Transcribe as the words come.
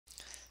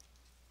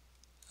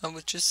I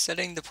was just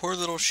setting the poor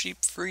little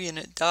sheep free and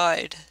it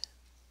died.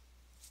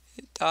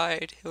 It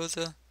died. It was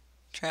a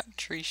trapped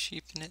tree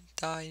sheep and it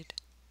died.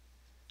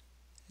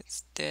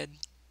 It's dead.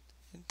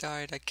 It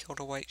died. I killed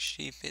a white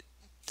sheep. It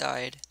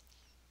died.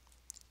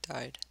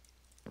 Died.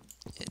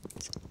 It,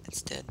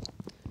 it's dead.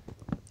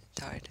 It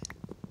died.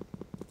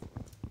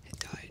 It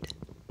died.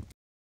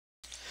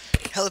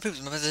 Hello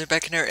people, my brother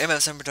back in our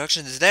MF7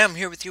 Productions. Today I'm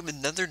here with you with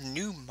another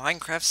new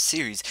Minecraft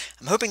series.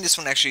 I'm hoping this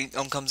one actually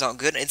comes out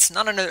good. It's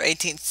not another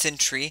 18th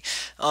century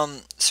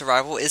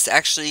survival. It's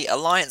actually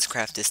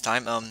AllianceCraft this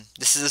time.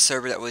 This is a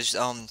server that was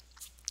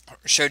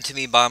showed to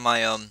me by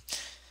my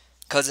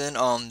cousin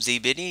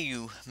ZBiddy.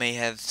 You may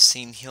have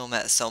seen him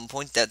at some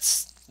point.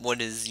 That's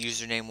what his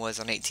username was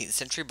on 18th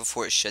century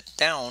before it shut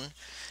down.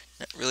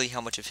 Not really how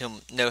much of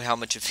him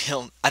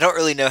I don't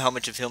really know how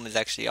much of him is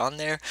actually on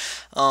there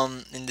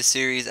in the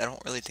series. I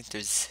don't really think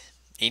there's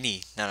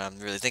any, now that I'm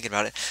really thinking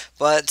about it.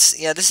 But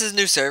yeah, this is a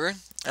new server.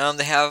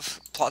 They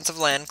have plots of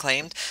land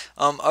claimed.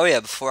 Oh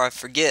yeah, before I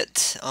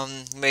forget,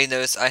 you may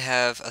notice I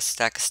have a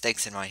stack of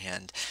steaks in my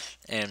hand,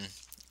 and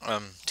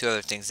two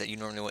other things that you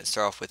normally wouldn't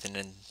start off with, and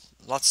then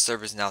lots of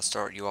servers now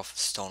start you off with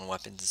stolen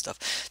weapons and stuff.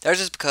 That's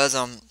just because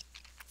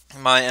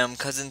my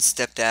cousin's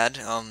stepdad,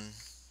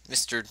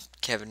 Mr.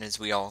 Kevin, as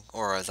we all,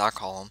 or as I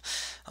call him,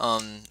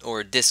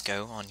 or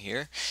Disco on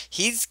here,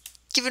 he's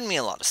given me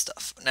a lot of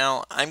stuff.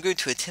 Now, I'm going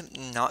to attempt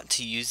not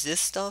to use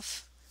this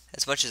stuff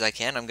as much as I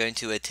can. I'm going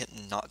to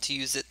attempt not to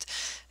use it,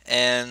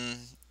 and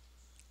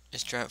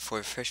just try it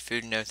for fresh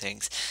food, no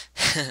thanks.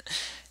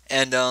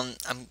 And I'm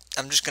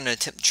just gonna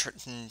attempt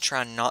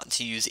try not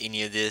to use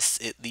any of this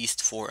at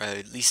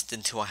least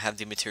until I have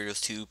the materials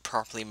to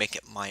properly make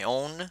it my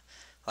own.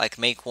 Like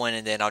make one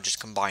and then I'll just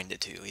combine the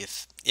two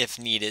if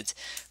needed,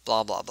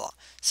 blah blah blah.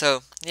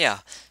 So yeah,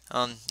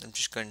 I'm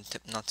just going to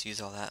not to use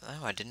all that.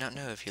 Oh, I did not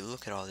know if you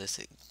look at all this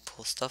it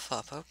pulls stuff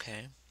up.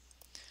 Okay.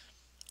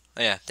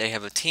 Oh yeah, they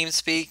have a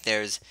TeamSpeak.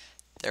 There's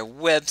their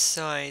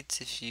website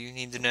if you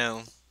need to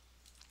know.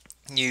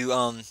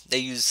 They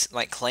use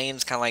like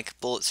claims, kind of like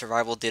Bullet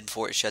Survival did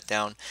before it shut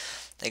down.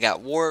 They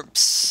got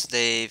warps.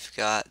 They've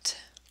got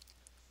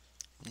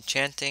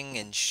enchanting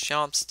and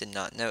shops. Did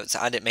not know. So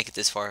I didn't make it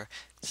this far.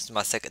 This is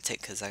my second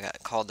take because I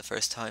got called the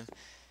first time.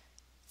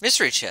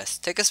 Mystery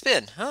chest. Take a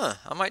spin. Huh.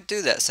 I might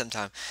do that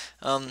sometime.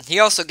 He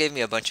also gave me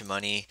a bunch of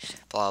money.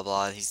 Blah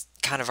blah. He's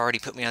kind of already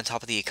put me on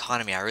top of the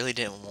economy. I really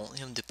didn't want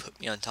him to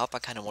put me on top. I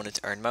kind of wanted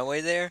to earn my way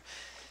there.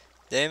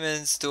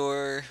 Diamond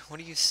store.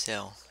 What do you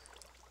sell?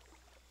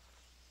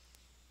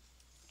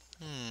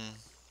 Hmm.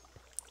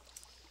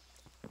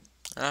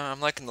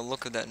 I'm liking the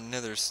look of that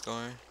nether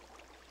store.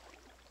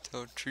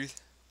 Tell the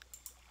truth.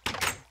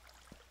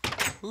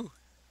 Ooh.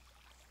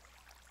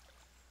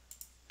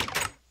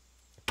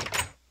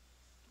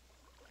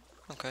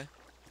 Okay.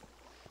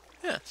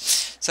 Yeah.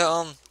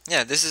 So,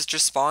 yeah, this is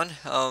just spawn.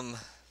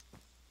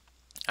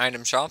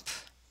 Item shop.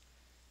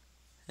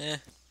 Yeah.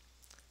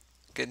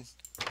 Could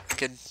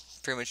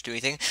pretty much do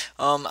anything.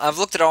 I've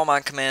looked at all my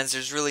commands.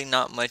 There's really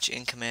not much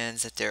in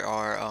commands that there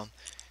are.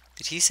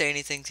 Did he say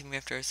anything to me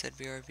after I said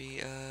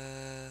BRB?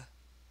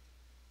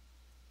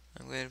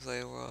 I'm going to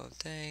play world.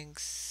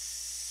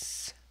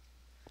 Thanks.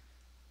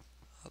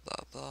 Blah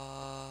blah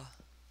blah.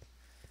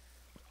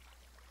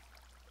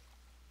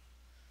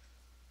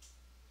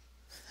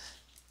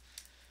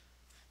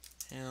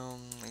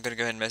 I'm gonna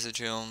go ahead and message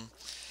him.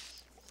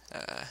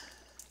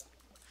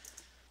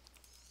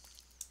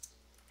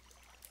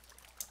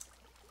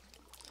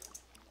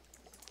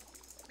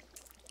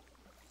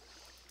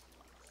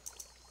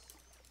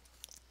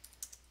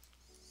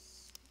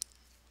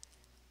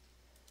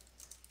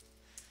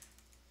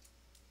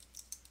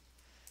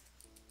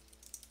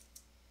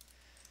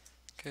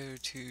 Go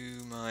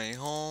to my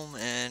home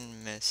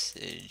and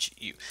message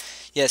you.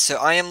 Yeah, so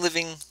I am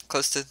living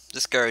close to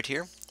this guy right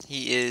here.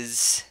 He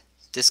is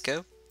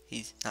Disco.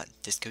 He's not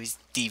Disco, he's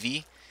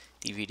DVD,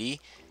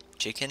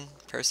 chicken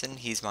person.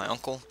 He's my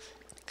uncle.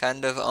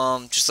 Kind of,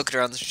 just looking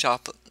around the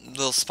shop,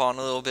 little spawn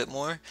a little bit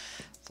more.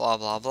 Blah,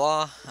 blah,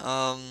 blah.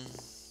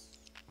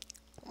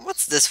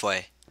 What's this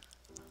way?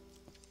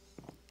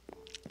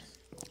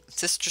 Is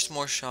this just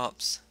more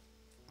shops?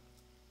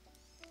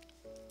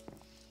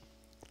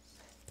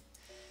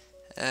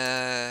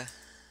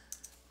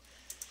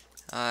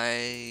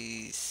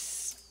 I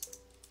saw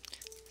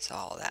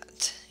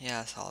that.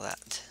 Yeah, I saw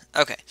that.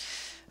 Okay.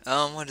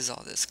 What is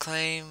all this?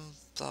 Claim,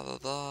 blah blah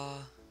blah.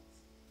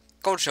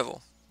 Gold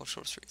shovel. Gold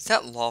shovel street. Is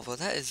that lava?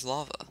 That is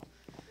lava.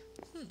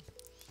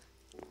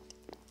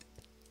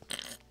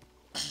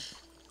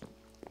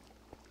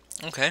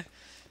 Okay.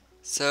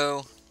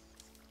 So,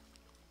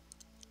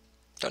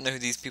 don't know who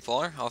these people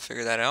are. I'll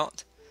figure that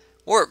out.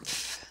 Warp.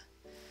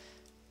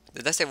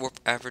 Did I say warp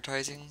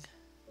advertising?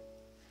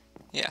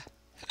 Yeah.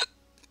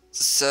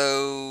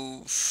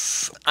 So,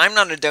 I'm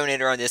not a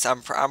donator on this. I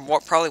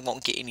probably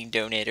won't get any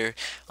donator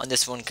on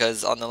this one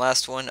because on the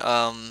last one,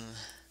 a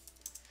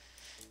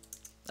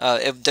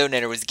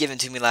donator was given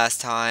to me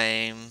last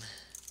time.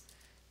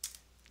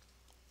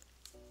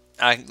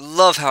 I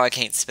love how I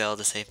can't spell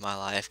to save my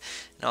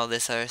life and all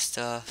this other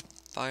stuff.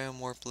 Biome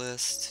warp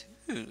list.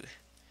 Ooh.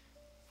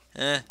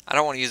 I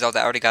don't want to use all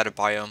that. I already got a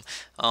biome.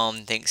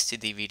 Thanks to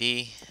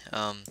DVD.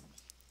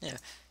 Yeah.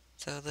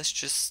 So let's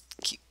just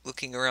keep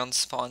looking around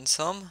spawn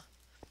some.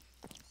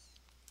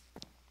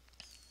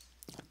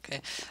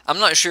 Okay. I'm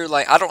not sure,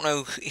 like, I don't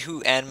know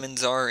who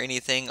admins are or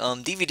anything.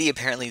 DVD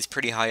apparently is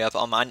pretty high up.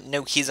 I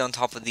know he's on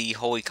top of the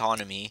whole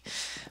economy.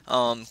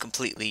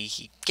 Completely.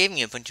 He gave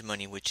me a bunch of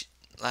money, which,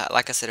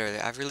 like I said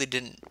earlier, I really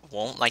didn't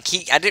want. Like,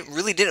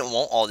 really didn't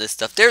want all this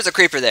stuff. There's a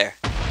creeper there.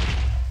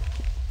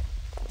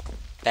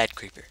 Bad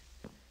creeper.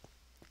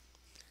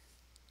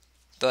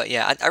 But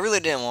yeah, I really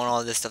didn't want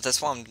all this stuff. That's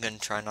why I'm going to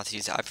try not to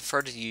use it. I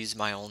prefer to use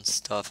my own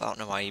stuff. I don't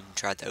know why I even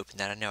tried to open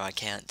that. I know I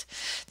can't.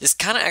 This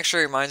kind of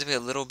actually reminds me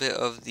a little bit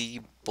of the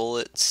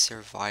bullet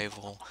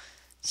survival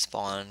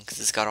spawn.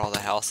 Because it's got all the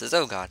houses.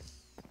 Oh god.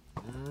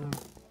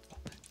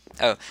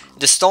 Oh,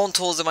 the stone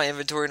tools in my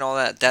inventory and all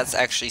that, that's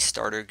actually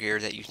starter gear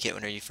that you get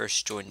whenever you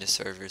first join the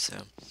server.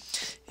 So,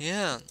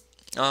 yeah.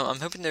 I'm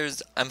hoping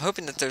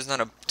that there's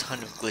not a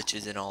ton of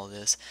glitches in all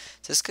this.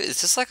 Is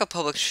this like a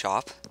public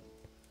shop?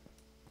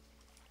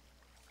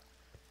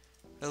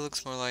 It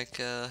looks more like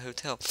a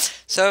hotel.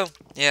 So,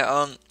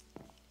 yeah,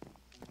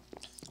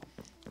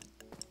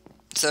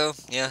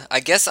 I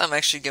guess I'm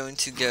actually going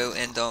to go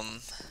and,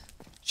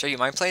 show you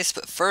my place,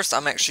 but first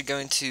I'm actually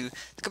going to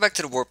go back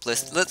to the warp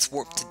list. Let's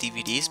warp to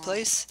DVD's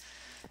place,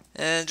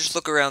 and just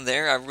look around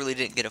there. I really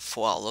didn't get a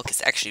full outlook.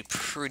 It's actually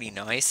pretty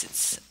nice.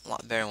 It's a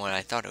lot better than what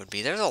I thought it would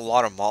be. There's a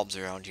lot of mobs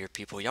around here,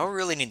 people. Y'all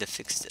really need to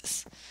fix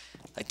this.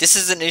 Like, this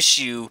is an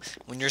issue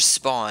when your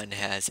spawn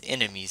has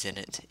enemies in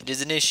it. It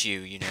is an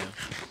issue, you know.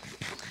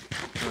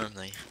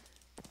 Normally.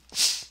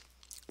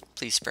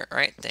 Please sprint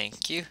right,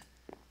 thank you.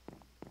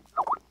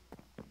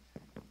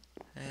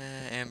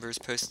 Amber's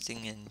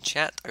posting in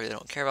chat. I really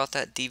don't care about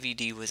that.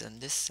 DVD was on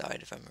this side,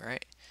 if I'm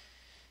right.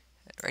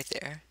 Right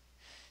there.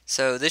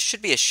 So this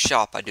should be a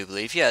shop, I do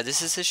believe. Yeah,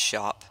 this is his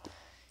shop.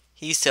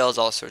 He sells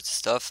all sorts of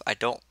stuff. I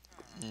don't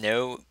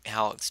know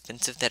how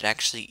expensive that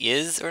actually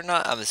is or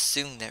not. I'm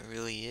assuming that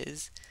really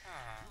is.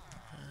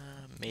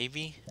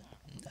 Maybe.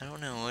 I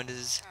don't know. What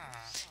is...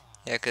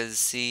 Yeah, because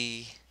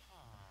see...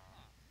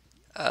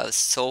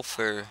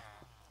 sulfur,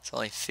 it's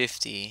only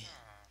 50.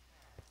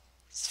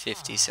 It's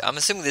 50, so I'm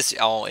assuming this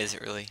all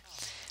isn't really.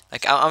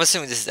 Like, I'm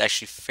assuming this is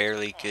actually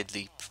fairly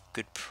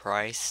good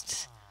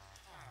priced.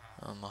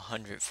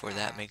 100 for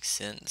that makes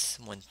sense.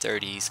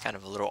 130 is kind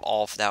of a little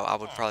off. That I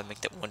would probably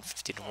make that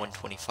 150 to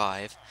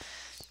 125.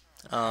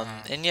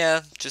 And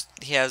yeah, just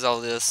he has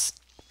all this.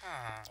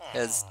 He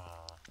has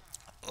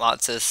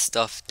lots of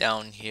stuff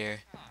down here.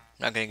 I'm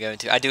not gonna go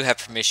into. I do have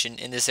permission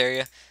in this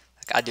area.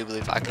 Like, I do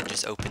believe I can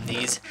just open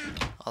these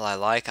all I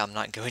like. I'm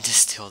not going to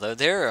steal though.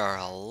 There are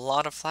a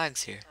lot of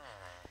flags here.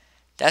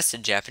 That's the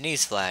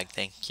Japanese flag.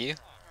 Thank you.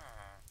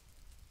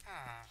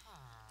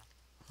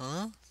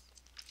 Huh?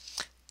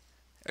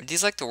 Are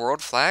these like the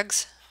world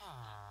flags?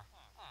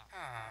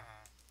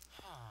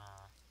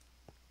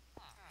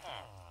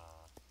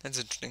 That's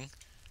interesting.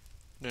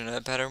 Didn't know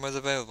that pattern was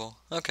available.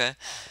 Okay.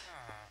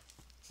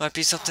 Might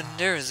be something.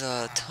 There is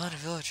a ton of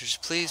villagers.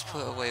 Please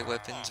put away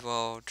weapons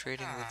while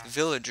trading with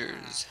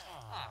villagers.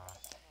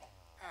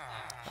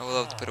 I would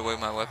love to put away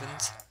my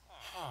weapons.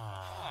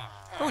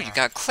 Oh, you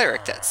got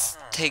cleric that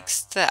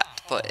takes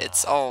that, but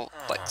it's all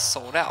like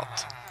sold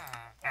out.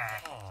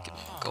 Give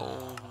me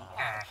gold.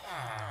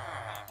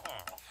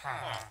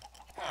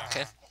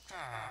 Okay.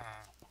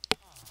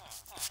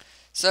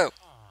 So,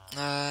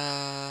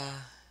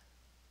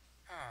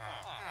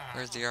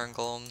 where's the iron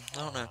golem?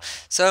 I don't know.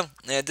 So,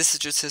 yeah, this is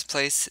just his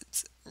place.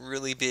 It's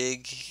really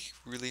big,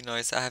 really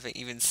nice. I haven't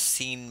even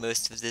seen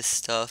most of this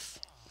stuff.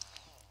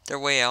 They're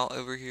way out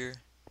over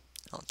here.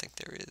 I don't think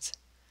there is.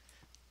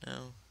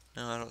 No,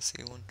 I don't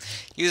see one.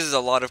 Uses a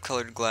lot of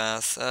colored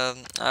glass.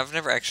 I've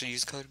never actually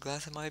used colored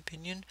glass in my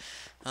opinion.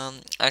 I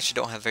actually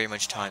don't have very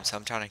much time, so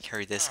I'm trying to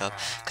carry this up.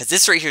 Because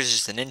this right here is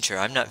just an intro.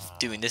 I'm not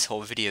doing this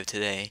whole video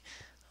today.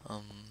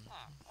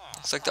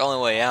 Looks like the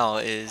only way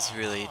out is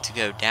really to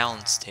go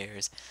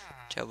downstairs,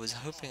 which I was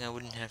hoping I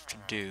wouldn't have to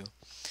do.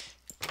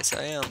 Guess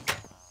I am.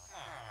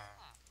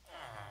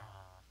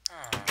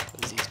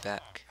 Close these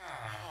back.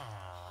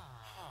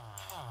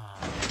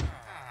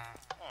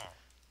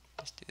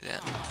 Just do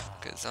that,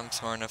 because I'm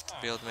smart enough to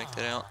be able to make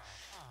that out.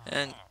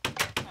 And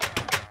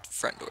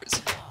front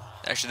doors.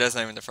 Actually, that's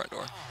not even the front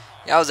door.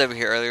 Yeah, I was over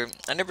here earlier.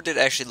 I never did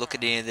actually look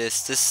at any of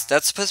this.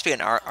 That's supposed to be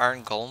an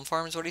iron golem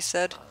farm, is what he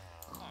said.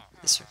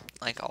 This,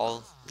 like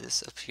all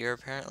this up here,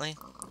 apparently.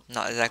 I'm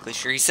not exactly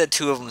sure. He said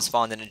 2 of them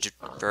spawned and it just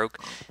broke.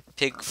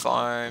 Pig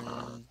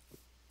farm,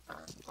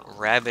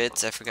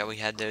 rabbits. I forgot we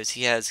had those.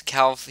 He has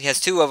cow. He has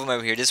 2 of them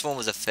over here. This one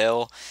was a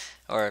fail,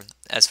 or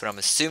that's what I'm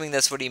assuming.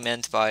 That's what he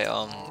meant by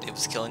it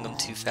was killing them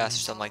too fast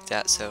or something like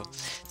that. So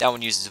that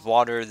one uses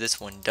water.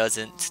 This one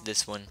doesn't.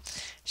 This one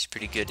is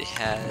pretty good. It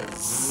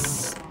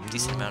has a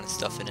decent amount of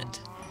stuff in it.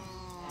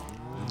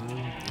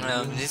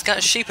 He's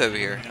got sheep over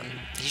here.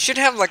 He should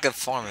have like a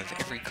farm of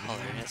every color.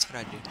 That's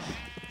what I do.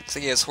 So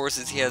he has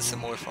horses. He has some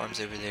more farms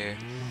over there.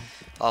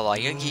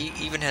 He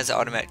even has an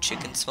automatic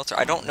chicken smelter.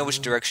 I don't know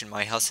which direction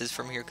my house is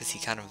from here because he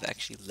kind of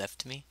actually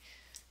left me.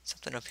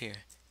 Something up here.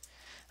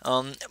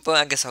 But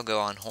I guess I'll go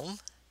on home.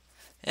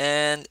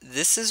 And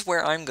this is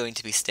where I'm going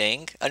to be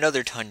staying.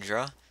 Another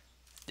tundra.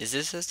 Is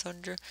this a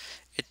tundra?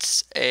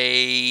 It's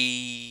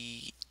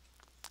a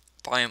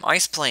biome.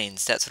 Ice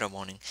plains. That's what I'm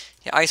wanting.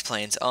 Yeah, ice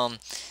plains.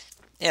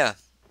 Yeah.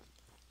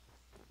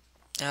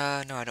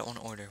 No, I don't want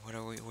to order. What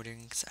are we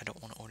ordering? 'Cause I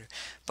don't want to order.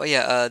 But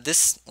yeah,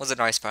 this was a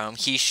nice biome.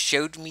 He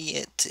showed me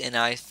it, and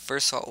I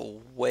first saw it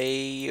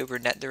way over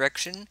in that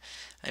direction.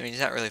 I mean,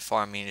 it's not really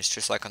far. I mean, it's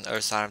just like on the other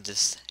side of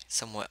this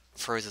somewhat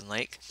frozen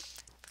lake.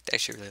 I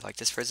actually really like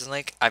this frozen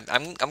lake.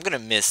 I'm gonna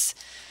miss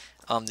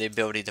the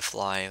ability to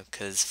fly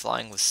because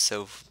flying was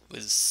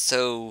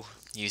so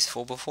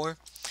useful before.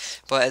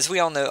 But as we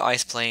all know,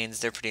 ice plains,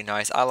 they're pretty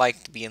nice. I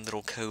like to be in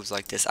little coves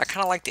like this. I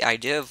kind of like the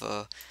idea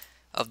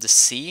of the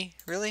sea,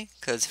 really,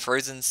 because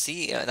frozen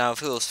sea. Now,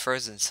 if it was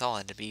frozen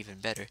solid, it'd be even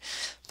better.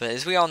 But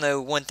as we all know,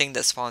 one thing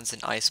that spawns in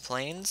ice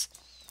plains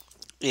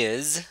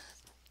is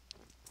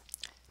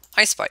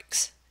ice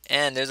spikes,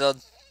 and there's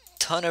a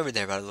ton over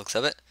there by the looks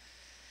of it.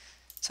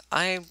 So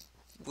I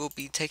will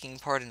be taking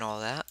part in all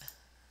that.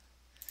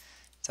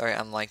 Sorry,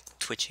 I'm like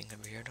twitching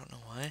over here. I don't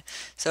know why.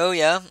 So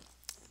yeah,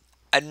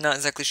 I'm not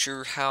exactly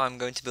sure how I'm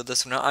going to build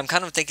this one out. I'm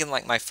kind of thinking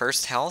like my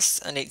first house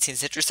an 18th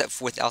century,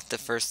 except without the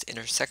first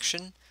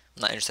intersection.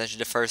 Not intersection,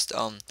 the first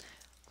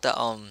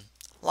the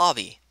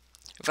lobby.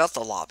 Without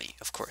the lobby,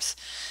 of course.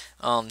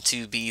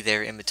 To be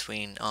there in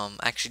between. I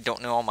actually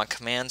don't know all my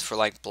commands for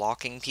like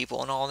blocking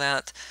people and all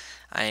that.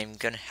 I'm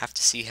gonna have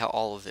to see how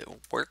all of it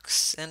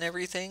works and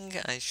everything.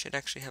 I should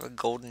actually have a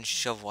golden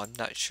shovel. I'm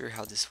not sure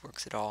how this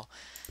works at all.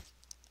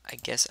 I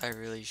guess I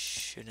really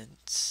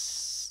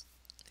shouldn't.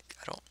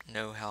 I don't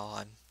know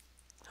how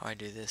I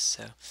do this.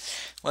 So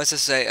let's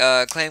just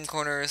say claim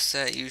corner,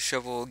 set use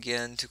shovel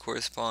again to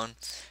correspond.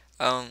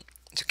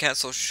 To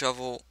cancel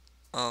shovel.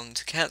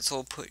 To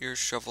cancel, put your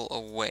shovel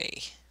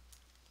away.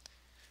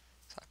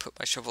 So I put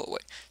my shovel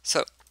away.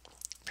 So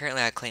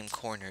apparently I claim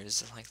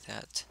corners like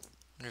that.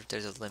 I wonder if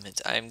there's a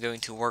limit. I'm going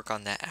to work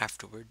on that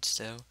afterwards,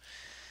 though.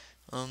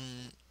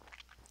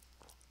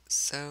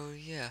 So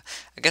yeah,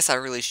 I guess I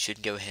really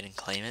should go ahead and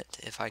claim it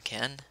if I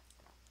can.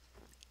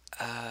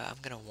 I'm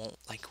gonna want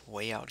like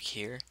way out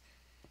here,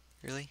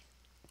 really,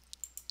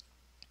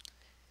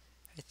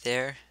 right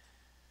there.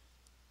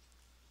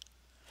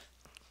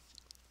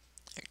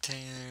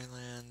 Rectangular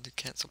land,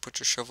 cancel, put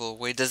your shovel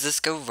away. Does this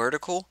go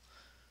vertical?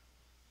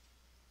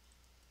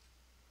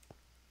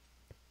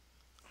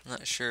 I'm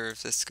not sure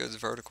if this goes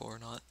vertical or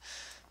not.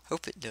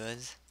 Hope it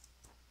does.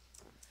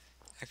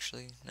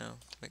 Actually, no,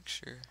 to make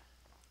sure.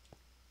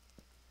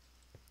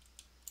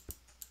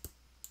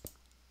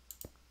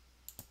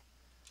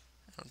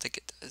 I don't think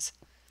it does.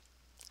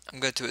 I'm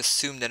going to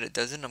assume that it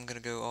doesn't. I'm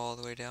going to go all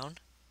the way down.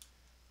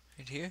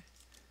 Right here.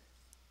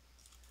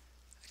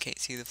 I can't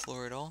see the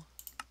floor at all.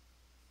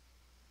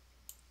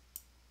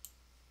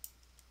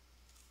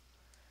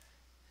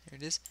 There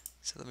it is.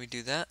 So let me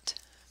do that.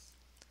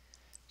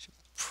 Should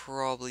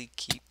probably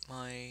keep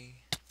my...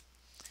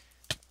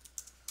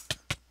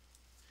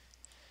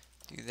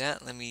 Do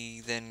that. Let me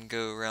then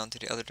go around to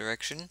the other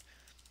direction.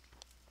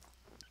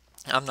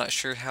 I'm not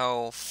sure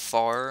how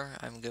far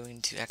I'm going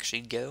to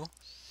actually go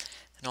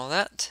and all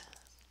that.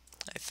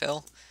 I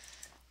fell.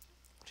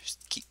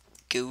 Just keep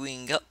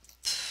going up.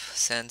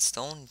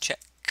 Sandstone, check.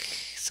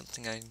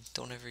 Something I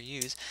don't ever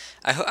use.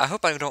 I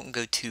hope I don't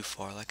go too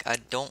far. Like, I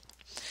don't...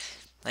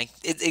 Like,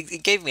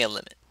 it gave me a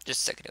limit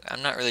just a second ago.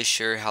 I'm not really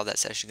sure how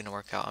that's actually going to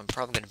work out. I'm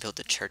probably going to build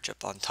a church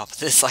up on top of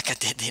this like I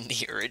did in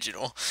the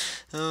original.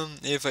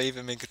 If I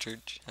even make a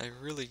church. I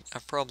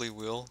probably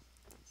will.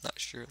 Not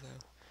sure,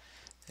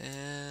 though.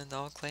 And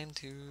I'll claim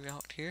to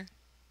out here.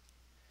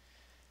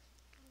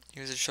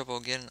 Here's a shovel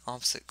again,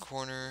 opposite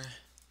corner.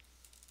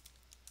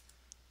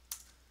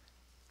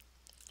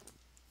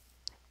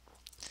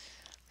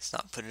 Let's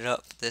not put it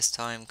up this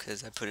time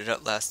because I put it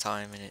up last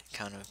time and it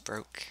kind of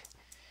broke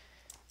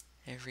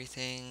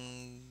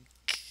everything.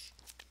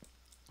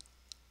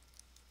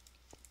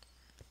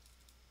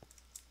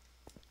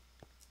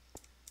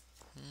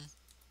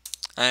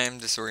 I am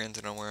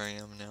disoriented on where I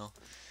am now.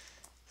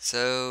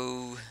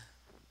 So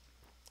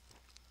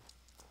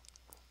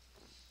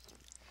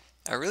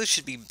I really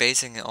should be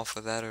basing it off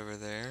of that over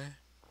there.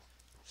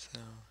 So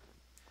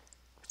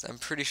I'm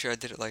pretty sure I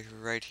did it like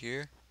right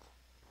here.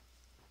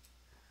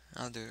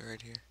 I'll do it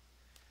right here.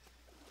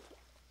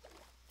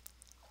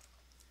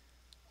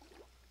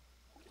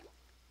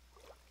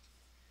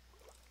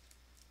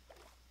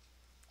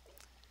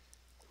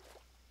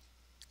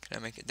 Can I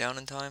make it down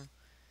in time?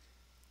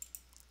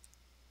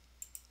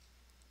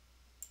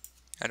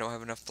 I don't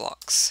have enough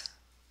blocks.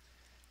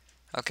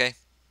 Okay,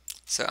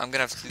 so I'm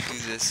gonna have to do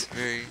this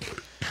very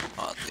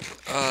oddly.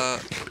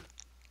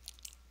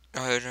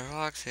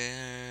 Blocks,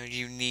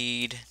 you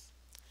need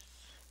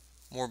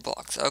more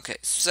blocks. Okay,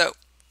 so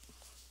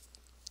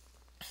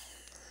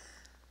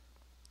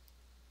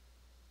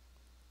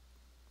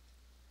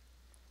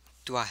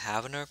do I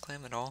have another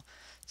claim at all?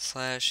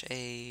 Slash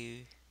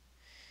a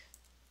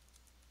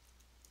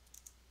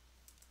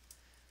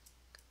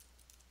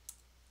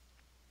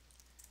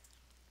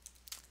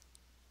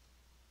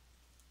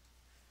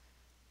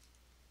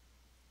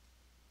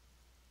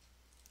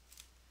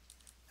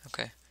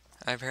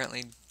I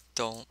apparently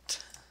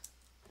don't.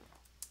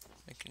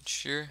 Making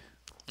sure.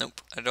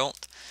 Nope, I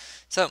don't.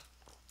 So,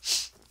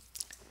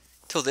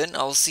 till then,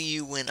 I'll see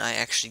you when I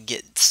actually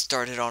get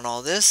started on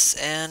all this,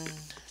 and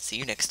see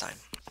you next time.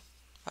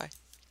 Bye.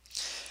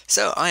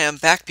 So, I am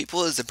back,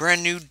 people. It's a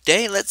brand new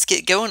day. Let's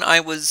get going. I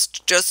was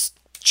just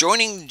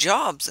joining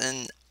jobs,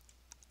 and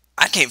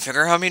I can't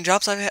figure out how many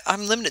jobs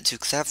I'm limited to,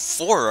 because I have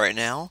 4 right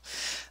now.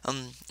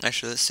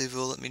 Actually, let's see if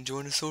it'll let me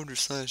join a soldier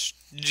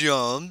 /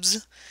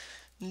 jobs.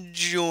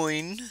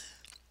 Join.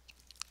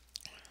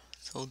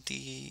 So,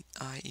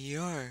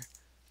 D-I-E-R.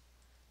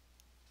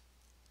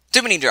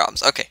 Too many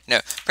jobs. Okay, no.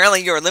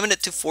 Apparently, you are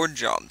limited to 4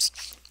 jobs.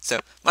 So,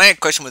 my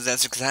question was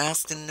answered because I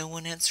asked and no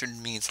one answered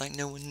me. It's like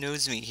no one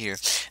knows me here.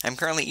 I'm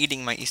currently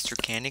eating my Easter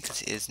candy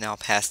because it is now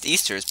past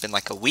Easter. It's been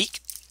like a week.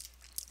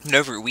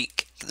 Over a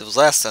week. It was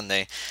last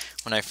Sunday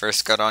when I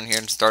first got on here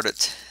and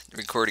started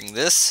recording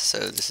this. So,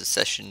 this is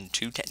session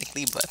 2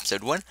 technically, but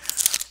episode 1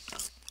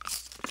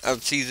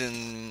 of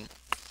season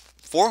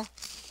 4?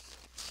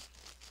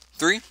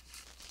 3?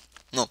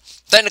 No,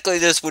 technically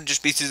this would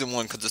just be season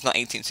 1 because it's not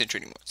 18th century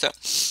anymore. So,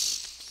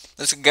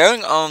 let's get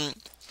going. I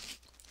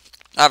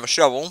have a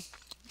shovel.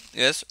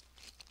 Yes.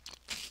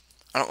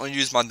 I don't want to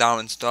use my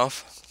diamond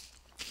stuff.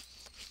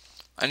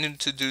 I need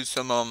to do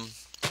some,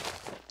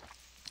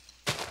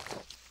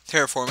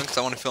 terraforming because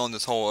I want to fill in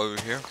this hole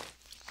over here.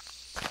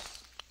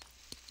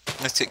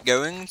 Let's get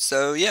going.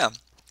 So, yeah.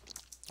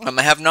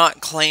 I have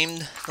not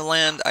claimed the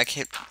land. I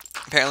can't,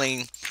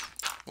 apparently,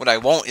 what I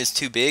want is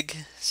too big,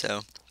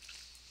 so...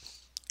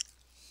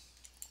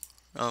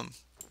 oh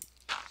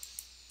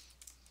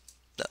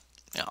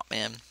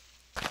man,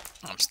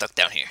 I'm stuck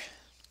down here.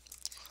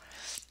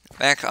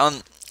 Back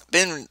on,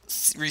 been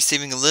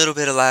receiving a little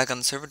bit of lag on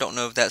the server. Don't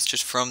know if that's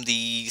just from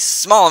the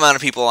small amount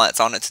of people that's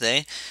on it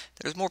today.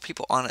 There's more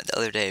people on it the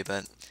other day,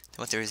 but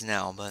what there is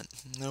now. But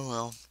oh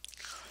well.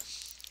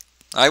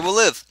 I will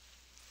live.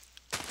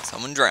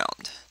 Someone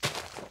drowned.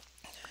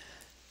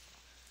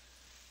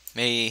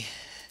 May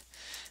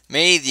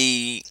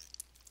the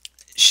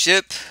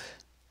ship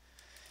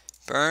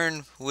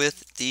burn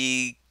with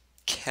the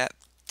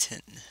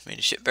captain. May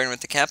the ship burn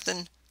with the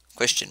captain?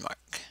 Question mark.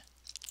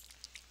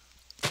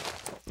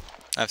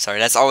 I'm sorry,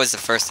 that's always the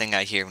first thing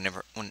I hear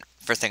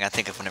first thing I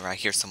think of whenever I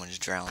hear someone is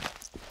drowned.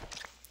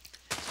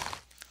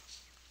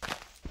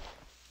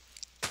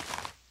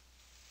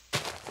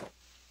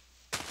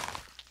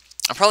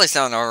 I probably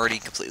sound already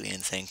completely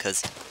insane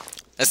because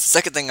that's the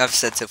second thing I've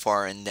said so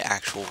far in the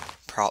actual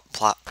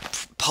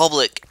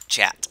public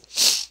chat.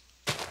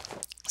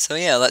 So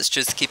yeah, let's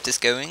just keep this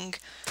going.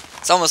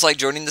 It's almost like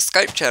joining the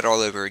Skype chat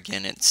all over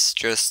again. It's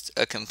just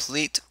a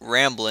complete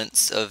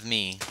ramblance of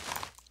me.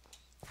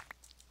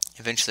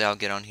 Eventually I'll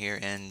get on here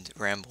and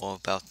ramble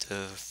about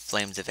the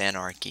flames of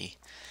anarchy.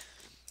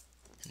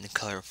 And the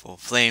colorful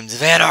flames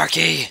of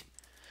anarchy!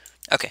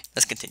 Okay,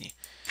 let's continue.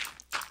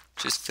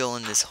 Just fill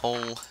in this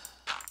hole.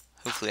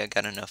 Hopefully I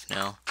got enough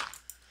now.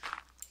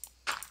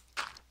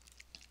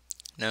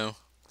 No.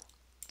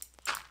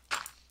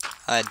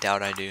 I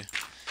doubt I do.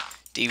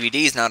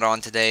 DVD's not on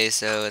today,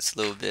 so it's a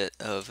little bit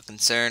of a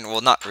concern.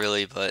 Well, not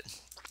really, but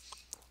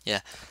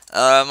yeah.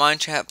 Mine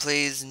chat,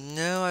 please.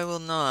 No, I will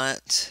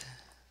not.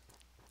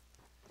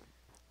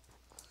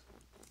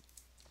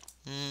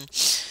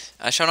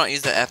 I shall not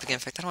use that app again. In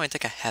fact, I don't even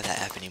think I have that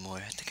app anymore.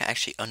 I think I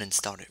actually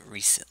uninstalled it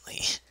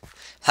recently.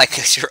 Like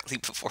shortly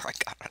before I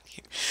got on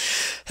here.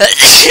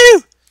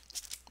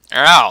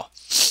 Ow!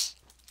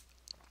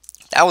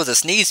 That was a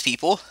sneeze,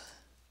 people.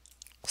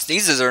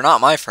 Sneezes are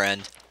not my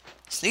friend.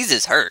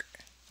 Sneezes hurt.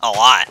 A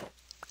lot.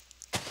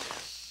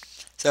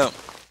 So,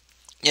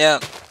 yeah.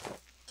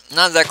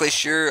 Not exactly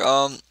sure,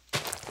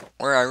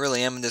 where I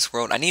really am in this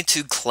world. I need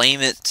to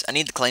claim it. I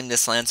need to claim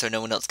this land so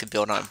no one else can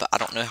build on it, but I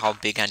don't know how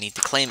big I need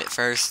to claim it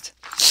first.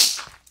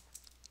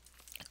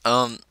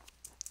 I'm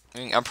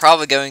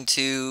probably going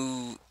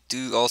to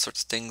do all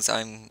sorts of things.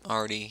 I'm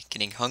already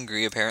getting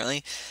hungry,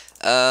 apparently.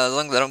 As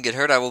long as I don't get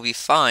hurt, I will be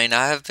fine.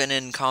 I have been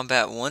in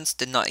combat once,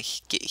 did not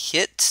get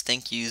hit.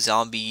 Thank you,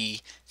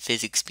 zombie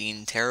physics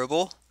being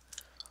terrible.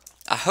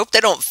 I hope they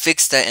don't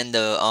fix that in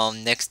the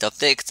next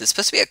update, because it's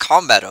supposed to be a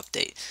combat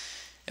update.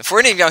 And for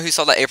any of y'all who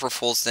saw that April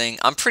Fool's thing,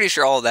 I'm pretty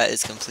sure all of that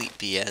is complete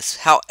BS.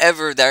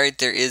 However,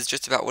 there is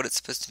just about what it's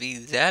supposed to be.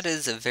 That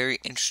is a very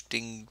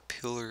interesting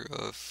pillar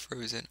of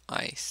frozen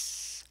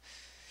ice.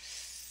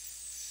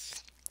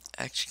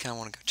 I actually kind of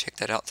want to go check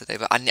that out today,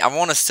 but I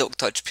want a Silk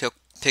Touch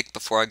pick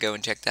before I go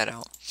and check that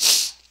out.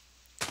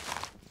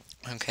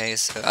 Okay,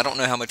 so I don't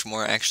know how much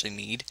more I actually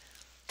need.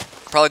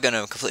 Probably going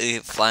to completely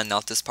flatten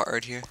out this part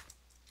right here.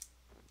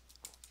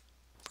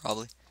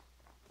 Probably.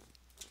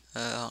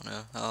 I don't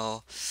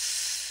know.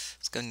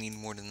 It's going to need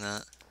more than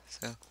that.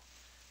 So,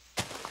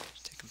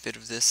 take a bit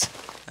of this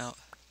out.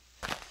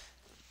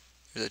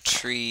 There's a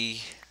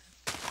tree.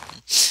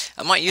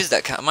 I might use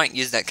that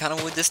kind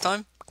of wood this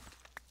time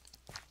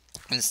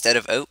instead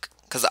of oak,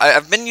 because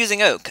I've been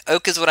using oak.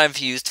 Oak is what I've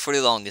used for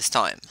the longest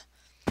time,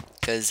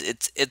 because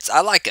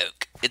I like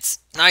oak. It's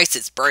nice,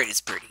 it's bright,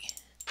 it's pretty.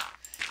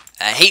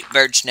 I hate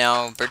Birch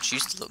now. Birch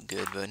used to look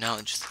good, but now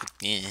it just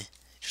it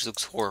just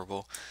looks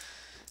horrible.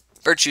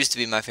 Birch used to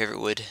be my favorite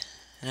wood.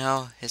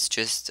 Now it's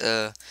just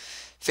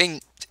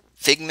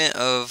figment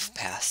of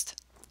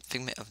past.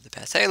 Figment of the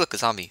past. Hey, look, a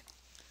zombie.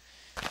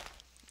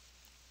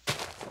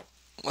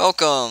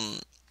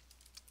 Welcome.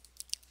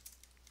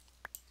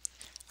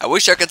 I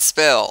wish I could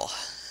spell.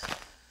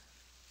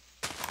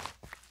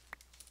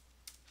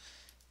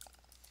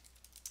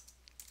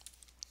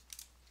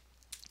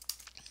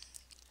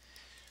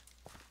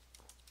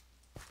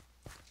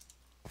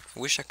 I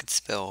wish I could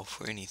spell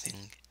for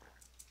anything.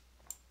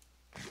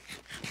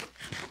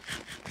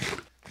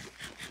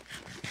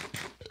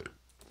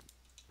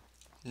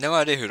 No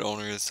idea who the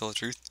owner is, to tell the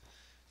truth.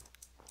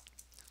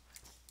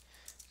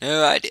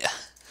 No idea.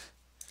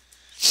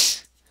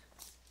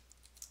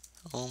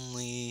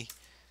 Only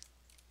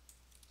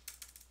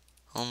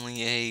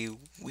a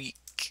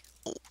week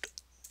old.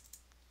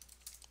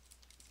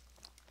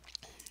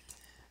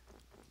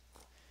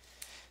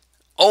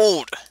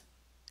 Old!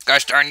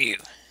 Gosh darn you.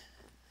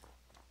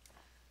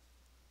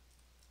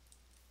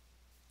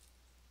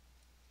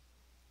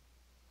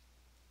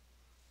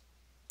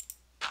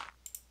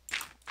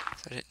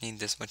 So I didn't need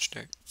this much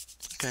dirt.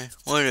 Okay,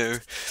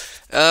 whatever.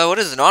 What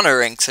is an honor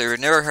rank server?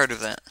 Never heard of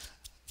that.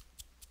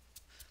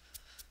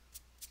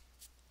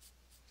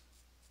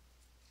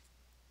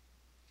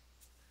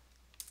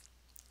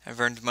 I've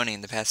earned money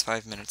in the past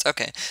 5 minutes.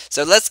 Okay,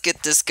 so let's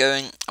get this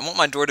going. I want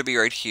my door to be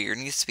right here. It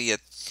needs to be a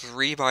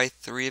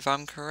 3x3 if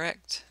I'm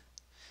correct.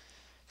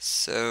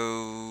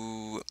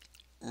 So,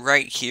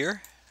 right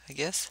here, I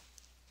guess.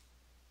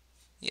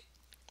 Yeah,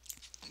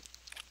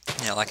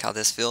 I like how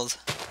this feels.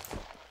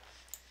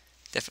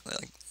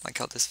 Definitely like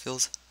how this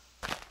feels.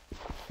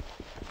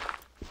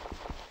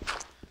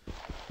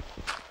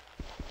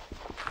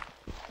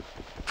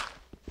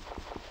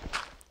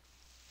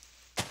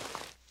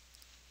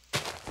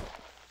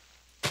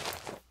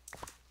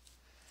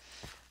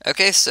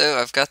 Okay, so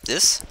I've got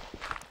this.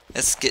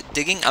 Let's get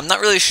digging. I'm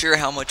not really sure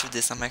how much of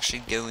this I'm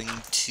actually going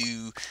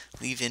to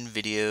leave in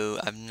video.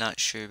 I'm not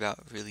sure about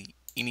really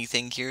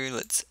anything here.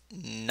 Let's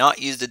not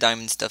use the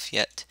diamond stuff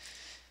yet.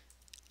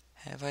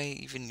 Have I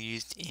even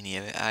used any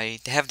of it? I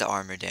have the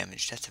armor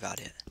damage. That's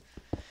about it.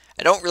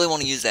 I don't really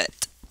want to use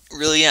that.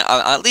 Really,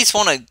 I at least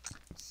want to.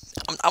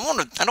 I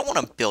don't want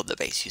to build the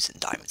base using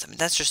diamonds. I mean,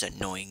 that's just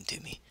annoying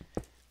to me.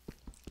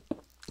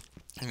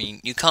 I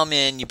mean, you come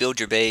in, you build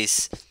your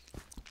base,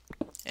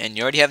 and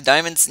you already have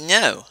diamonds?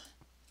 No.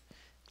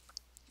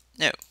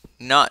 No,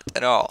 not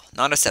at all.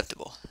 Not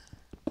acceptable.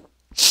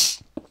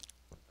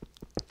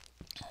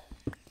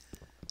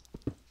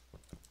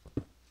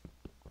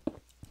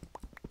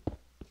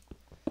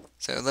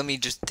 So let me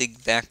just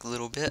dig back a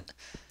little bit.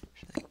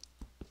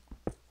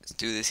 Let's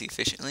do this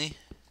efficiently.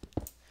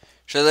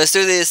 So let's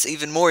do this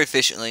even more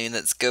efficiently, and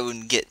let's go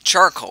and get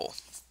charcoal.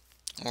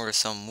 Or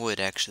some wood,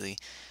 actually.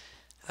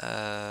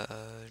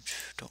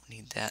 Don't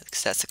need that,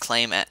 because that's a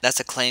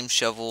claim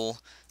shovel.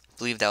 I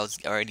believe that was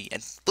already, I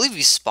believe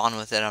you spawn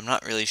with it. I'm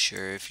not really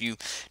sure. If you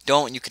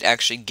don't, you could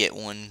actually get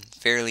one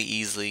fairly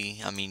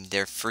easily. I mean,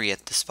 they're free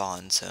at the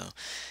spawn, so I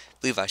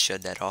believe I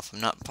showed that off. I'm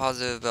not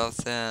positive about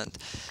that.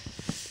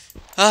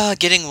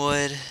 Getting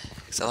wood,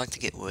 because I like to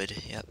get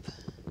wood. Yep.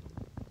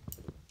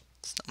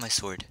 It's not my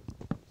sword.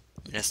 I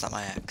mean, that's not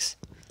my axe.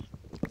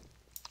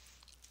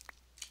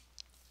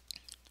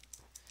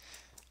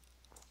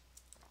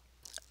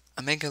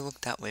 I may go look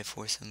that way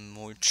for some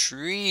more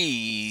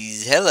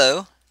trees.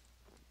 Hello.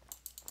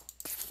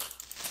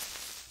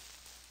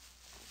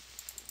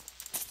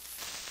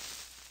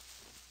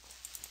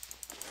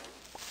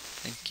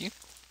 Thank you.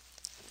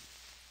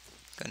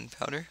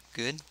 Gunpowder,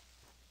 good.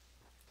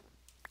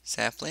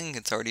 Sapling,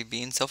 it's already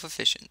being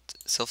self-sufficient.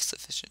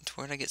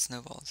 Where'd I get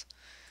snowballs?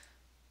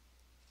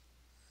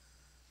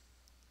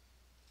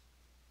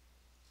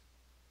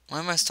 Why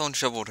am I stone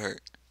shoveled hurt?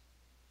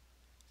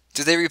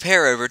 Do they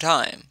repair over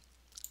time?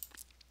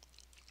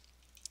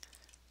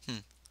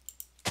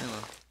 Oh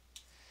well.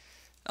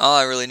 All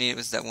I really needed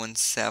was that one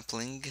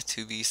sapling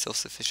to be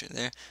self-sufficient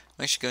there.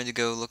 I'm actually going to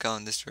go look out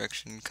in this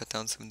direction and cut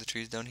down some of the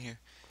trees down here.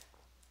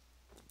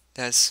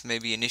 That's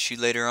maybe an issue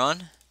later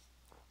on.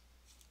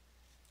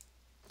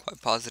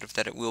 Quite positive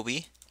that it will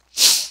be.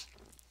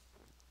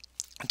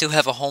 I do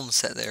have a home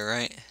set there,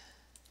 right?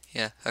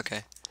 Yeah,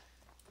 okay.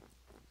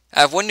 I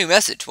have one new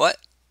message. What?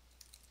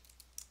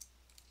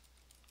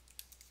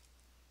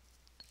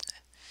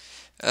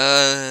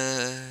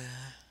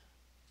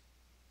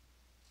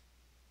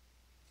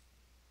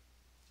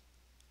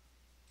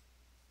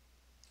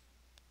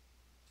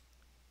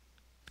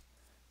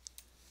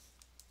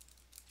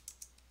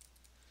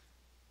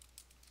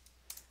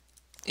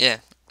 Yeah,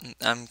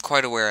 I'm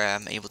quite aware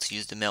I'm able to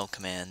use the mail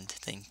command.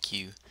 Thank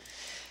you.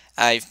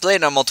 I've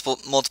played on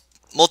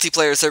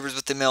multiplayer servers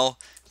with the mail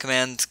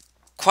command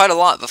quite a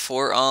lot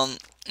before.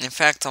 In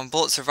fact, on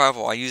Bullet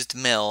Survival, I used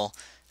mail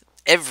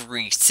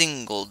every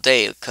single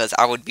day because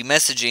I would be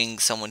messaging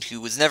someone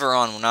who was never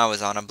on when I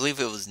was on. I believe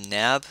it was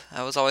Nab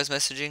I was always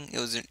messaging. It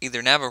was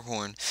either Nab or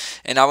Horn.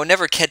 And I would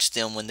never catch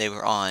them when they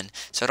were on.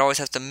 So I'd always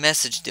have to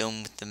message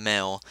them with the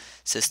mail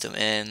system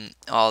and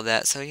all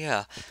that. So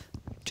yeah,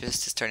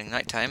 just starting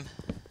nighttime.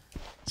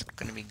 It's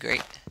going to be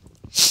great.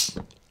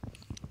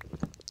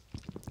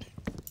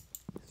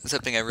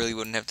 Something I really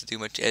wouldn't have to do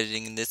much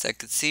editing in this. I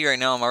could see right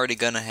now I'm already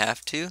going to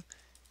have to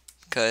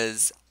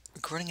because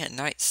recording at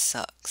night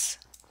sucks.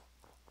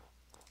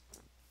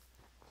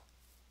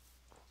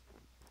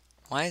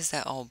 Why is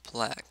that all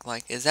black?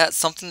 Like, is that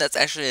something that's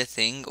actually a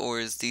thing, or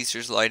is these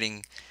just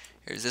lighting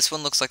errors? This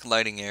one looks like a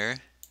lighting error.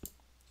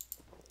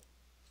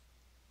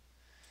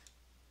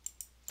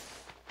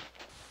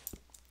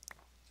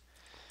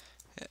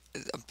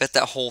 I bet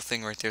that whole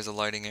thing right there is a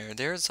lighting error.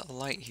 There's a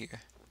light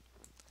here.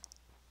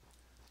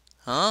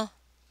 Huh?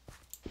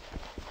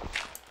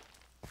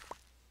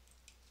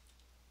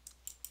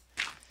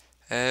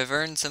 I've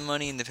earned some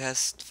money in the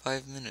past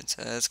 5 minutes.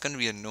 It's going to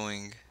be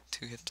annoying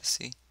to have to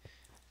see.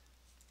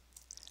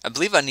 I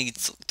believe I need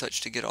Silk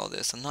Touch to get all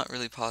this. I'm not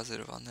really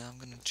positive on that. I'm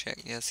going to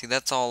check. Yeah, see,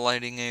 that's all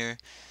lighting error.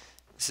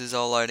 This is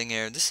all lighting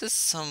error. This is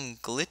some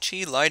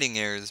glitchy lighting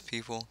errors,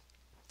 people.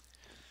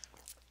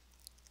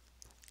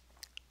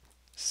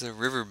 This is a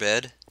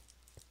riverbed.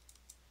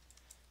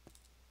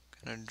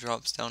 Kind of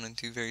drops down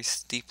into very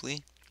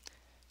steeply.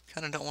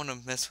 Kind of don't want to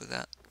mess with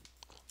that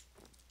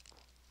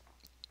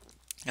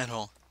at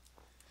all.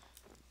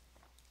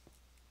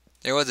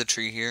 There was a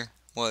tree here.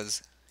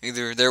 Was.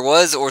 Either there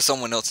was or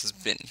someone else has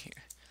been here.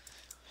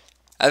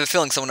 I have a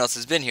feeling someone else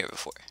has been here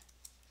before.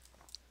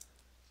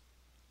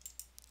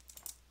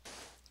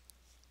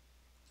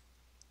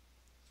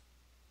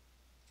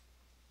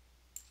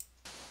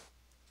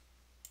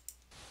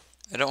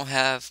 I don't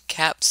have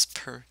caps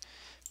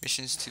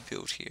permissions to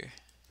build here.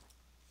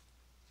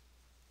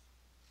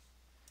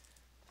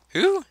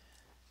 Who?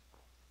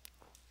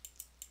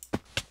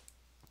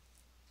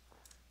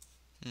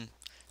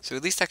 So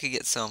at least I could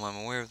get some. I'm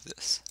aware of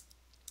this.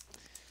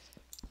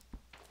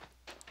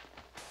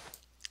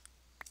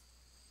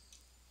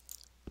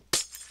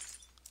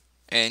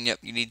 And yep,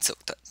 you need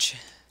Silk Touch.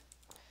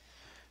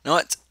 You know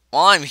what?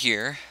 While I'm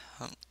here,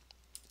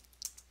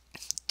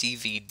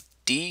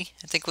 DVD,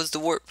 I think was the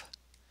warp.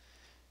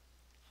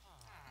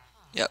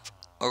 Yep,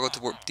 I'll go to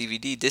warp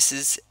DVD. This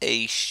is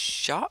a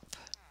shop.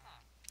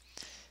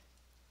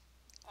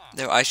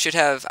 No, I should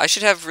have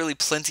really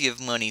plenty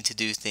of money to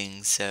do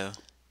things, so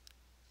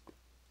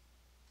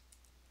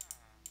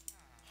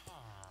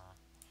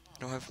I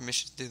don't have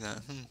permission to do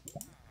that.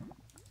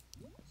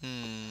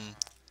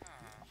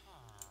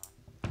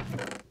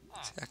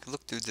 See, I could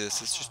look through this.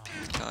 It's just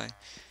pink dye.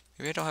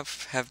 Maybe I don't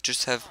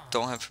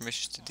don't have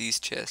permission to these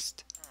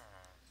chests.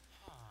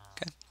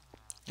 Okay.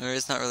 Or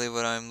it's not really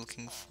what I'm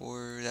looking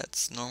for.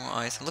 That's normal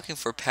ice. I'm looking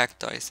for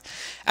packed ice.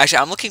 Actually,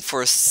 I'm looking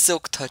for a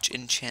Silk Touch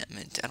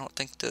enchantment. I don't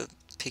think the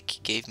pick he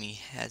gave me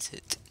has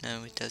it.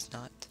 No, it does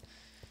not.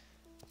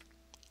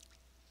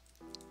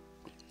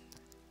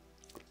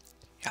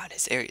 God,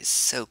 this area is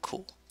so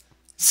cool.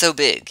 It's so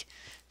big.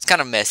 It's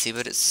kind of messy,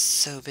 but it's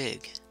so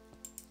big.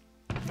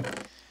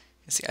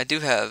 You see, I do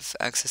have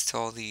access to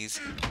all these.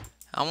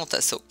 I want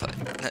that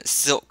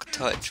silk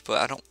touch, but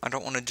I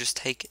don't want to just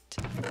take it.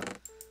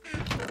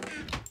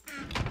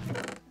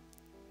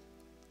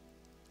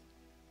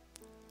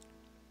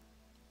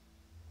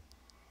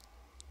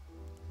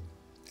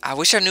 I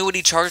wish I knew what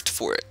he charged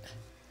for it.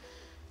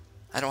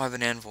 I don't have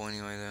an anvil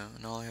anyway, though,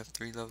 and I only have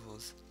 3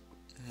 levels.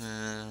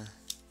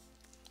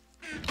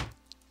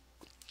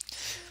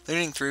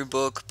 Leading through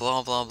book,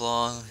 blah blah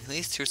blah. At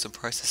least here's some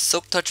prices.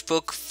 Silk Touch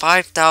book,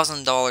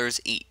 $5,000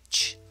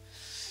 each.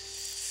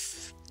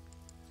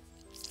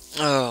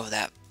 Oh,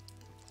 that.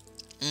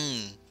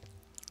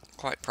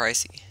 Quite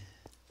pricey.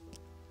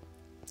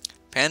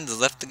 Panda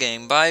left the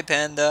game. Bye,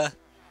 Panda.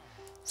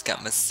 It's got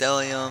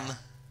mycelium.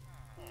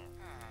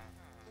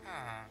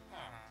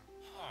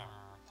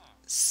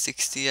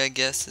 60, I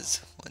guess,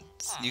 is what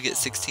you get.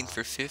 16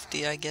 for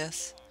 50, I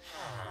guess.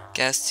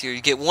 Gas tier,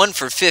 you get 1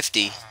 for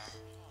 50.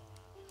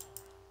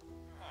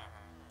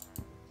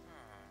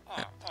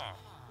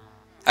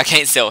 I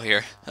can't sell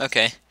here.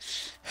 Okay.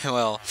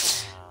 Well,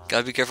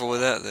 gotta be careful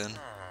with that then.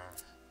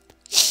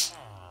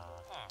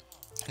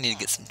 I need to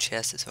get some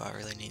chests, is what I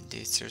really need to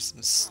do. So there's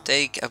some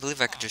steak. I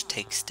believe I could just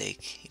take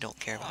steak. You don't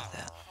care about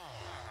that.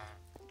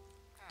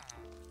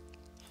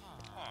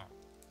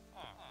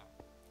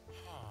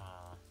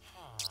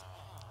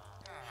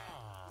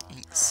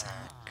 Sack.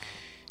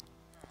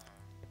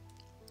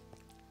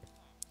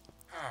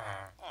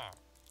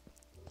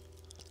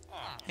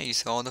 Hey, you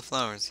saw all the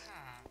flowers.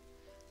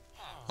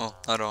 Well,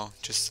 not all,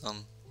 just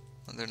some.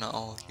 Well, they're not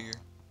all here.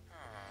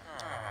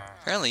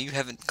 Apparently you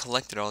haven't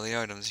collected all the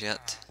items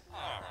yet.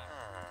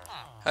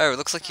 However, it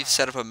looks like you've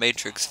set up a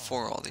matrix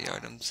for all the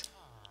items.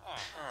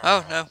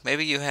 Oh no,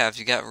 maybe you have.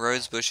 You got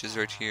rose bushes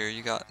right here.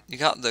 You got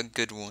the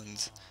good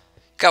ones.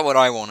 You got what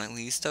I want at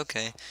least.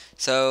 Okay,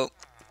 so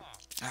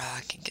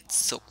I can get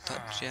Silk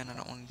Touch. Yeah, and I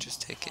don't want to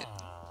just take it.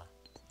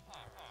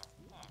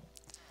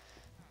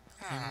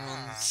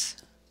 Emeralds.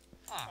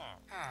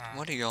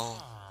 What are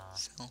y'all?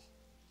 So.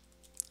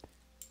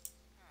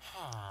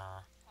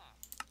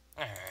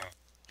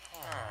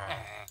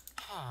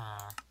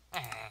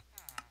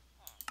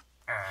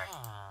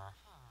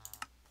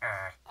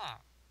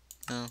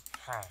 No.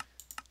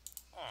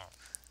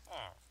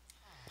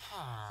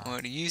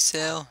 What do you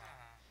sell?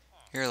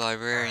 You're a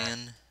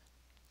librarian.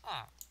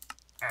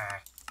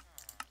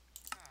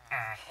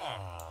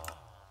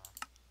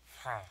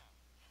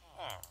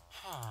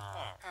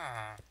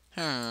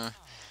 Huh.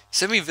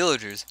 So many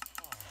villagers.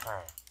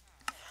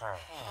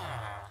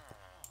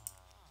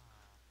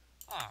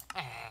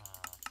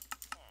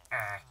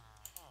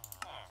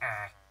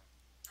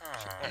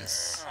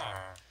 Yes.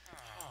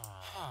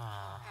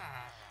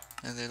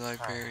 Another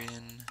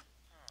librarian.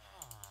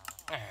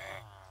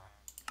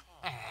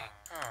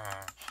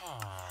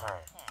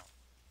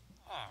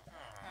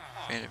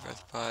 Bandit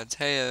arthropods.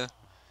 Heyo.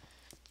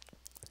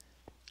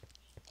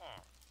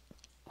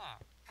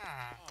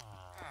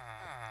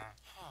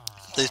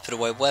 Please put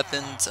away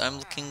weapons. I'm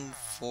looking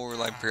for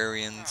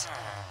librarians.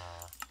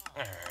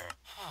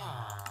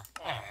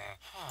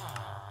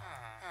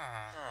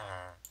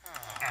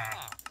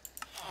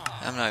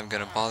 I'm not even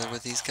gonna bother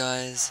with these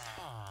guys.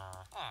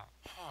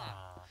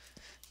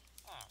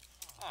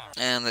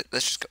 And let's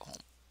just go home.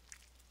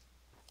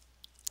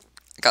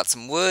 I got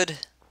some wood.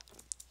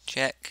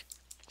 Check.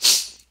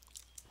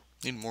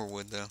 Need more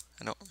wood though.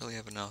 I don't really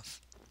have enough.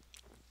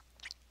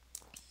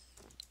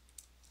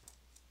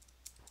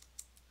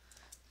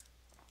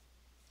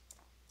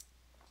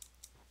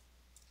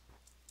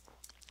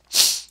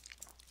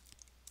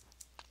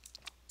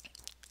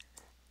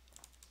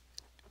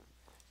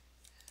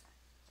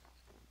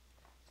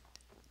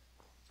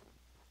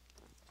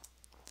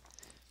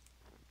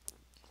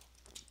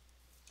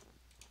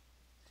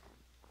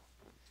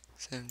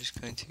 So I'm just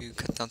going to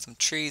cut down some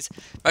trees.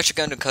 I'm actually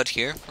going to cut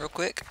here real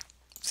quick,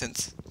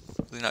 since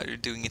we're not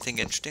doing anything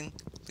interesting.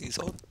 Please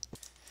hold.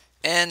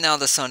 And now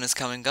the sun is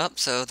coming up,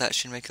 so that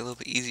should make it a little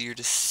bit easier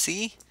to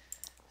see.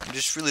 I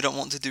just really don't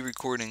want to do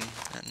recording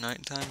at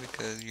nighttime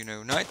because, you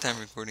know, nighttime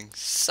recording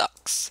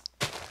sucks.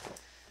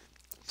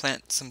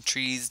 Plant some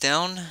trees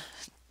down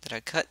that I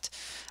cut.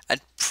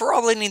 I'd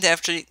probably need to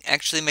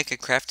actually make a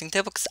crafting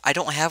table because I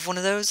don't have one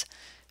of those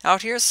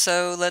out here,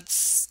 so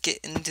let's get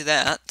into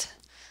that.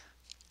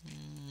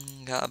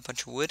 Got a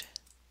bunch of wood.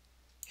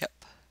 Yep.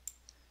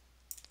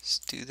 Let's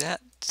do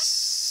that.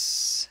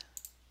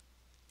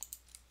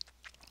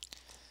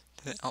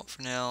 Put it out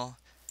for now.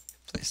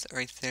 Place that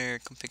right there.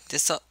 Come pick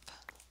this up.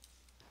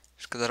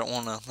 Just because I don't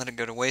want to let it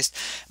go to waste.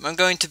 I'm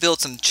going to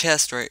build some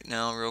chests right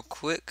now real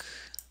quick.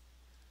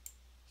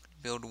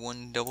 Build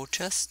one double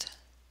chest.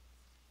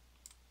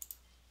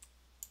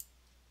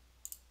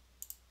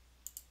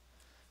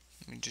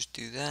 Let me just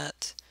do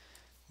that.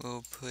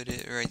 We'll put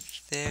it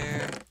right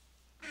there.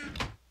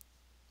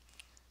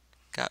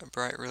 Got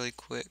bright really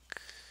quick.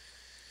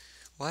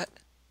 What?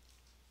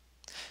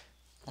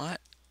 What?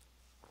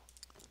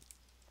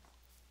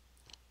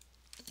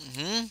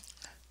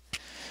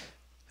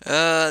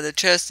 The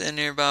chest and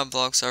nearby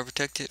blocks are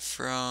protected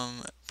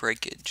from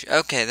breakage.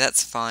 Okay,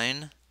 that's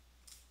fine.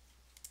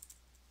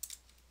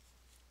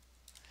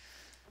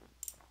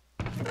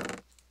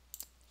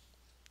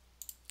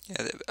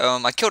 Yeah,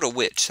 I killed a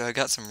witch, so I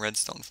got some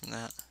redstone from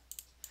that.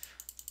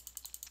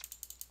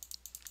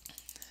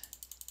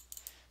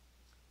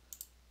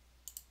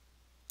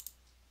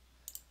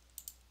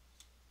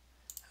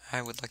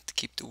 I would like to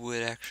keep the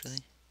wood, actually.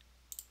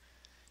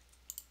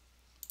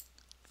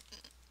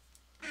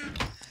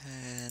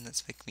 And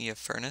let's make me a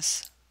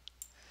furnace.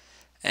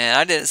 And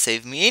I didn't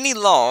save me any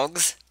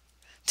logs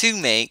to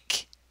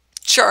make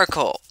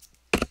charcoal.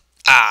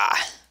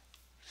 Ah!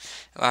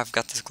 Well, I've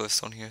got this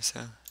glowstone here,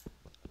 so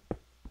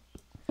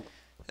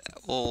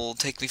that will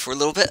take me for a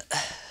little bit.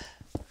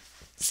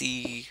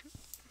 See.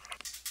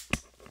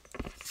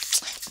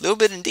 A little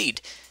bit indeed.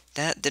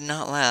 That did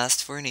not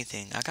last for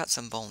anything. I got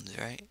some bones,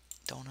 right?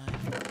 Don't I?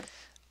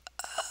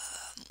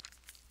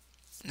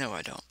 No,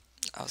 I don't.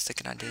 I was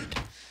thinking I did.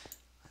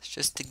 Let's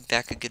just dig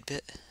back a good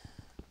bit.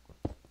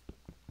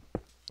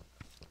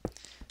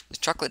 This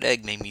chocolate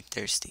egg made me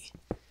thirsty.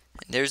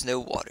 And there's no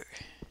water.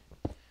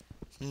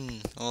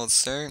 Well,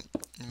 sir,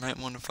 you might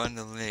want to find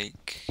a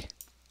lake.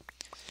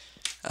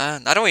 I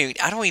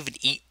don't even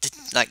eat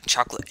like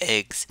chocolate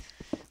eggs.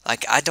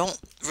 Like, I don't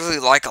really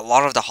like a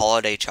lot of the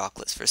holiday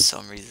chocolates for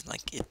some reason.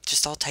 Like, it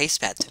just all tastes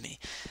bad to me.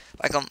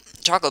 Like,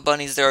 chocolate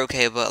bunnies, they're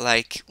okay, but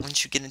like,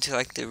 once you get into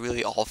like the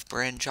really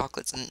off-brand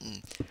chocolates,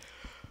 I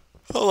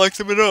don't like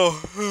them at all.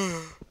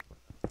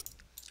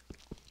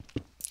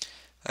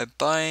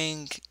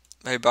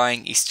 By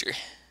buying Easter.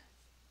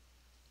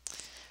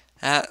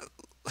 That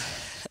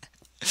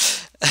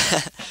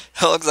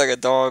looks like a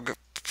dog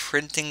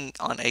printing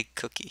on a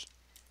cookie.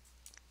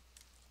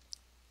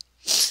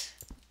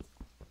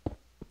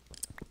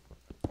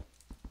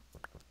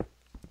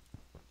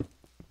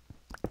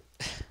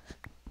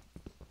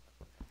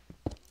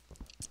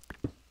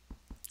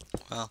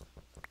 Well,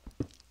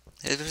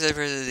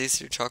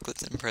 these are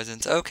chocolates and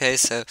presents. Okay,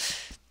 so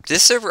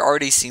This server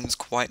already seems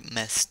quite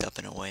messed up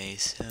in a way,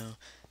 so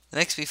it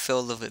makes me feel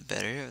a little bit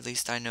better. At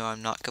least I know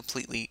I'm not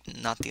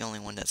the only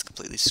one that's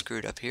completely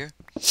screwed up here.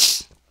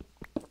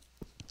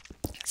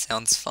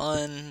 Sounds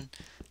fun.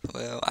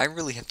 Well, I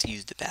really have to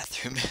use the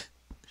bathroom.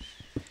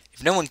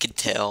 If no one could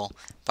tell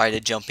by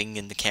the jumping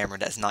in the camera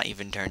that's not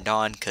even turned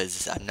on,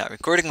 because I'm not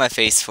recording my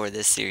face for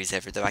this series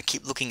ever, though I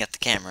keep looking at the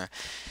camera.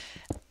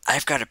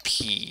 I've got to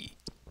pee.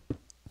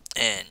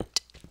 And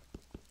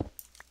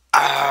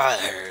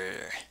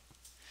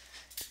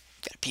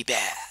gotta pee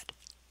bad.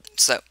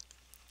 So,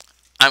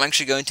 I'm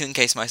actually going to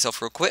encase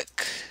myself real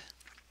quick.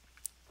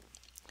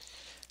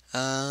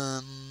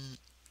 I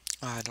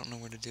don't know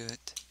where to do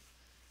it.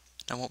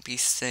 I won't be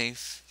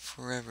safe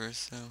forever,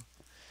 so.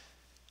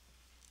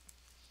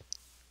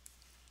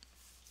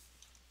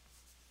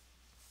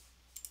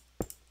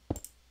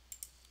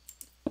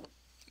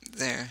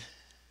 There.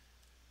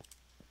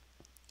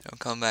 Don't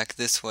come back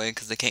this way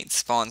because they can't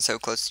spawn so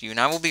close to you. And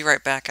I will be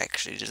right back,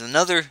 actually. There's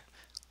another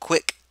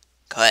quick